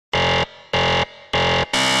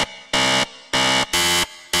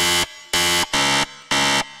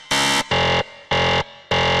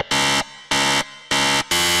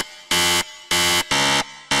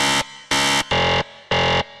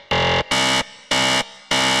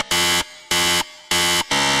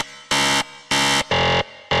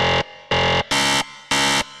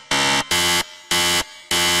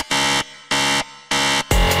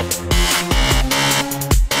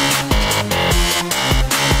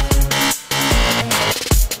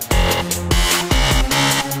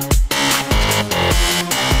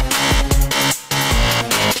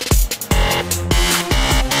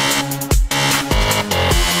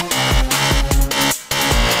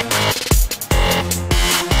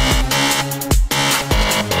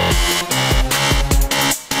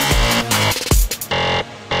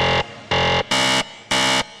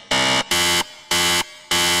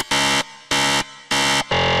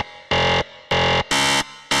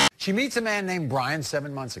She meets a man named Brian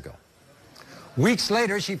 7 months ago. Weeks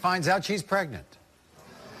later, she finds out she's pregnant.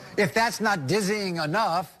 If that's not dizzying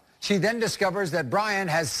enough, she then discovers that Brian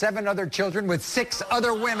has 7 other children with 6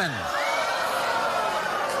 other women.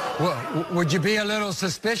 Well, would you be a little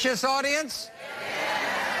suspicious, audience?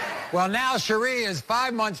 Well, now Cherie is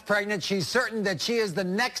 5 months pregnant. She's certain that she is the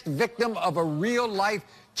next victim of a real-life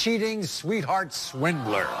cheating sweetheart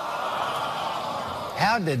swindler.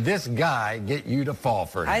 How did this guy get you to fall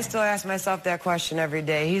for him? I still ask myself that question every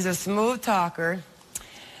day. He's a smooth talker.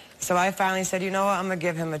 So I finally said, you know what, I'm going to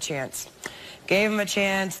give him a chance. Gave him a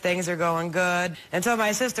chance, things are going good. Until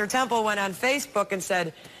my sister Temple went on Facebook and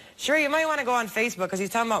said, sure, you might want to go on Facebook because he's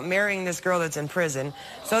talking about marrying this girl that's in prison.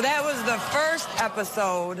 So that was the first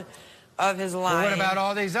episode of his lying. Well, what about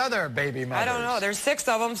all these other baby mothers? I don't know. There's 6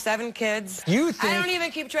 of them, 7 kids. You think, I don't even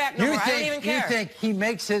keep track no more. I don't even care. You think he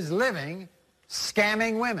makes his living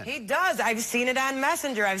scamming women? He does. I've seen it on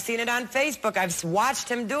Messenger. I've seen it on Facebook. I've watched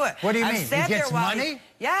him do it. What do you mean? He gets money?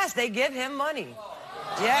 Yes, they give him money.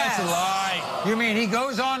 Yes. That's a lie. You mean he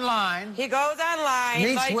goes online? He goes online.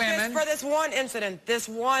 Meets like women. For this one incident, this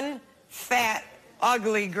one fat,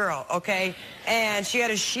 ugly girl, okay? And she had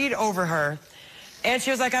a sheet over her. And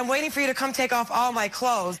she was like, I'm waiting for you to come take off all my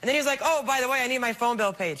clothes. And then he was like, oh, by the way, I need my phone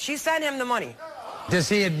bill paid. She sent him the money. Does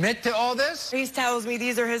he admit to all this? He tells me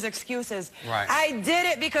these are his excuses. Right. I did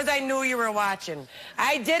it because I knew you were watching.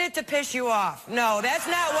 I did it to piss you off. No, that's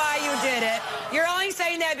not why you did it. You're only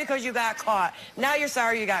saying that because you got caught. Now you're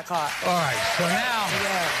sorry you got caught. All right, so now...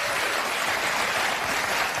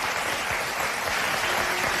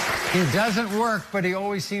 Yeah. He doesn't work, but he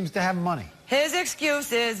always seems to have money. His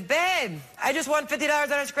excuse is, babe, I just won $50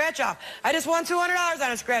 on a scratch-off. I just won $200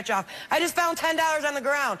 on a scratch-off. I just found $10 on the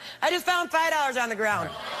ground. I just found $5 on the ground.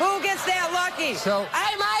 Who gets that lucky? So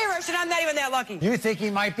I'm Irish, and I'm not even that lucky. You think he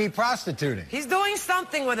might be prostituting? He's doing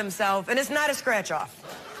something with himself, and it's not a scratch-off.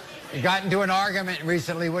 You got into an argument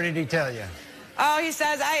recently. What did he tell you? Oh, he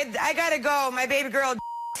says, I gotta go. My baby girl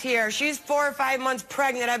here. She's 4 or 5 months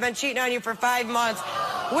pregnant. I've been cheating on you for 5 months.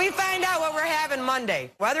 We find out what we're having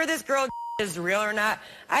Monday. Whether this girl is real or not,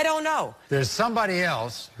 I don't know. There's somebody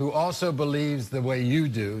else who also believes the way you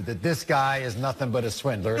do, that this guy is nothing but a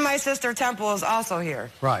swindler. My sister Temple is also here.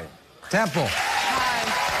 Right. Temple. Hi.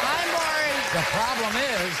 Hi, The problem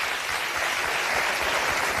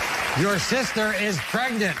is, your sister is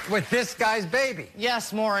pregnant with this guy's baby.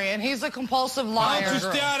 Yes, Maury, and he's a compulsive liar. Don't you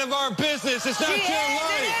stay out of our business. It's not your life.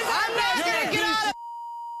 I'm not going to get out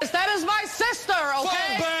of That is my sister,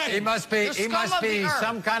 okay? He must be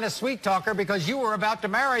some kind of sweet talker because you were about to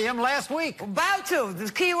marry him last week. About to.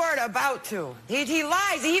 The key word, about to. He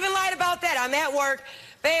lies. He even lied about that. I'm at work.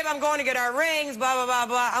 Babe, I'm going to get our rings, blah, blah, blah,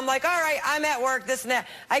 blah. I'm like, all right, I'm at work, this and that.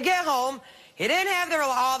 I get home. He didn't have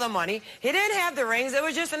all the money. He didn't have the rings. It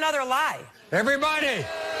was just another lie. Everybody,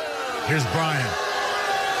 here's Brian.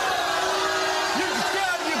 You can stay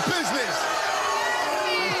out of your business.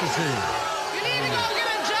 Nice to see you. You need to go get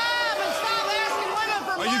a job and stop asking women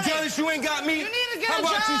for money. Are you jealous you ain't got me? You need to get How a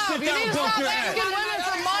about job. you sit down and bump your head? asking women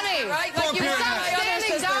for money. Right? Bump You your stop head.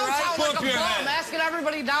 standing downtown Bump like a your bum, head. asking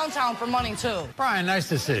everybody downtown for money, too. Brian, nice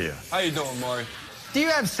to see you. How you doing, Maury? Do you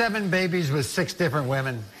have 7 babies with 6 different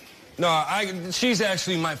women? No, she's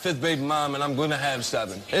actually my 5th baby mom, and I'm going to have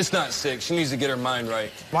 7. It's not 6. She needs to get her mind right.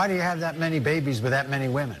 Why do you have that many babies with that many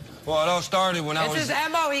women? Well, it all started when I was... It's his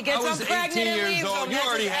M.O. He gets them 18 pregnant and leaves years old. them. You That's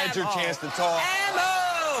already his had your M.O. chance to talk. M.O.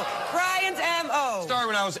 Brian's M.O. Started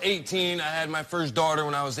when I was 18. I had my first daughter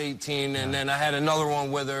when I was 18, and then I had another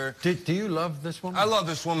one with her. Do you love this woman? I love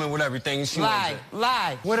this woman with everything. She loves it.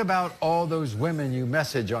 Lie. What about all those women you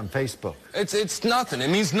message on Facebook? It's nothing. It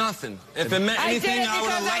means nothing. If it meant anything, I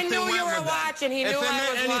would have left and went with them. I knew you were watching. He knew I was watching.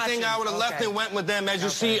 If it meant anything, I would have left and went with them. As you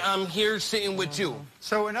see, I'm here sitting with you.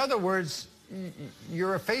 So, in other words,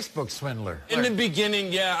 you're a Facebook swindler. In the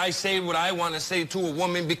beginning, yeah, I say what I want to say to a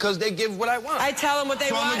woman because they give what I want. I tell them what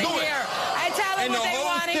they want to hear. I tell them what they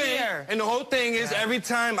want to hear. And the whole thing is, every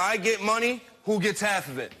time I get money, who gets half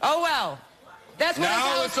of it? Oh, well. That's what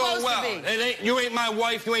now it's supposed to be. You ain't my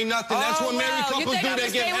wife, you ain't nothing. That's what married couples do,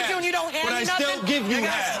 they get half. You don't hand but I nothing? still give you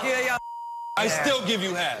half. I still give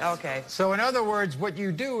you half. Okay. So in other words, what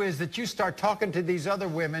you do is that you start talking to these other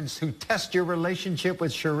women who test your relationship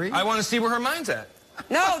with Cherie? I want to see where her mind's at.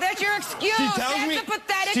 No, that's your excuse. She tells that's me, a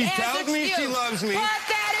pathetic she ass tells me excuse. she loves me.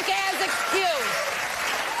 Pathetic ass excuse.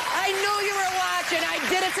 I knew you were watching. I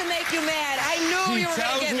did it to make you mad. I knew you were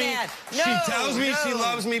going to get mad. No, she tells me she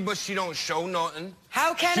loves me, but she don't show nothing.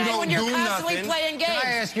 How can I when you're constantly playing games? Can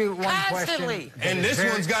I ask you one question? And this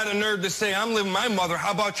one's got a nerve to say, I'm living my mother.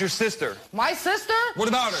 How about your sister? My sister? What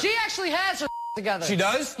about her? She actually has her together. She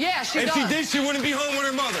does? Yeah, she if does. If she did, she wouldn't be home with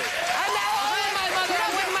her mother. I'm not home with my mother.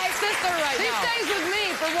 I'm with my sister right She now. stays with me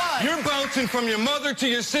for what? You're bouncing from your mother to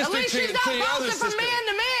your sister At least she's not to your other bouncing sister. from man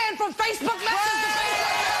to man, from Facebook message to Facebook message.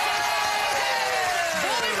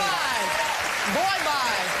 Boy, bye. Boy,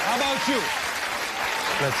 bye. How about you?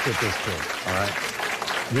 Let's get this straight, all right?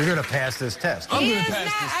 You're going to pass this test. I'm He going is to pass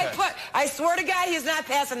not. this test. I swear to God, he's not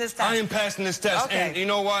passing this test. I am passing this test, Okay. and you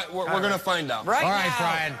know what? We're going to find out. Right All now. right,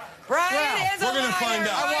 Brian. Brian Well, is a we're gonna liar find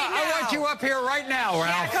out. right I now. want you up here right now, Yeah,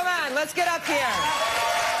 Ralph. come on, let's get up here.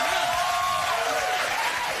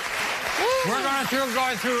 We're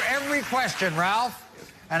going through every question, Ralph.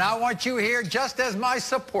 And I want you here just as my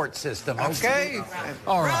support system, okay?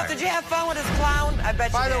 All Ralph, right. did you have fun with this clown? I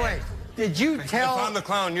bet you By the did. way, did you tell... If I'm the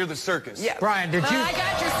clown, you're the circus. Yeah. Brian, did you... I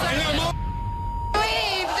got your circus.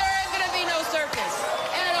 Leave, there ain't gonna be no circus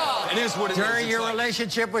at all. It is what it is. During It's your like-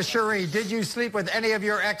 relationship with Cherie, did you sleep with any of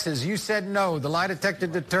your exes? You said no. The lie detector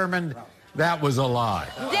determined that was a lie.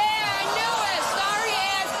 Yeah, I knew it. Sorry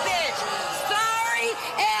ass bitch. Sorry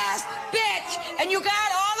ass bitch. And you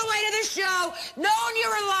got all the way to the show, knowing you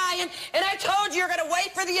were lying, and I told you you're gonna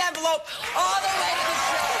wait for the envelope all the way to the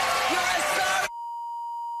show. You're a sorry.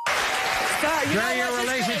 Sorry. You During know your what's his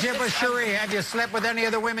relationship face? with Cherie, have you slept with any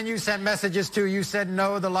of the women you sent messages to? You said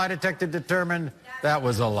no. The lie detector determined that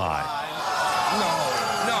was a lie. No.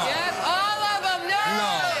 Yep, all of them. No,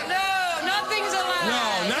 nothing's a lie. No,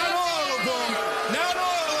 not all of them. Not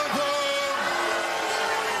all of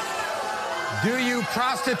them. Do you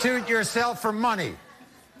prostitute yourself for money?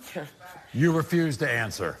 You refuse to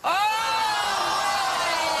answer. Oh,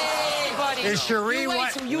 buddy. Is Cherie You wait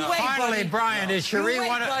one? till you wait, Finally, buddy. Brian, is Cherie You wait,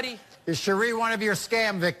 one? buddy. Is Cherie one of your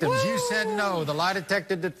scam victims? You said no. The lie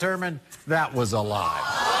detector determined that was a lie.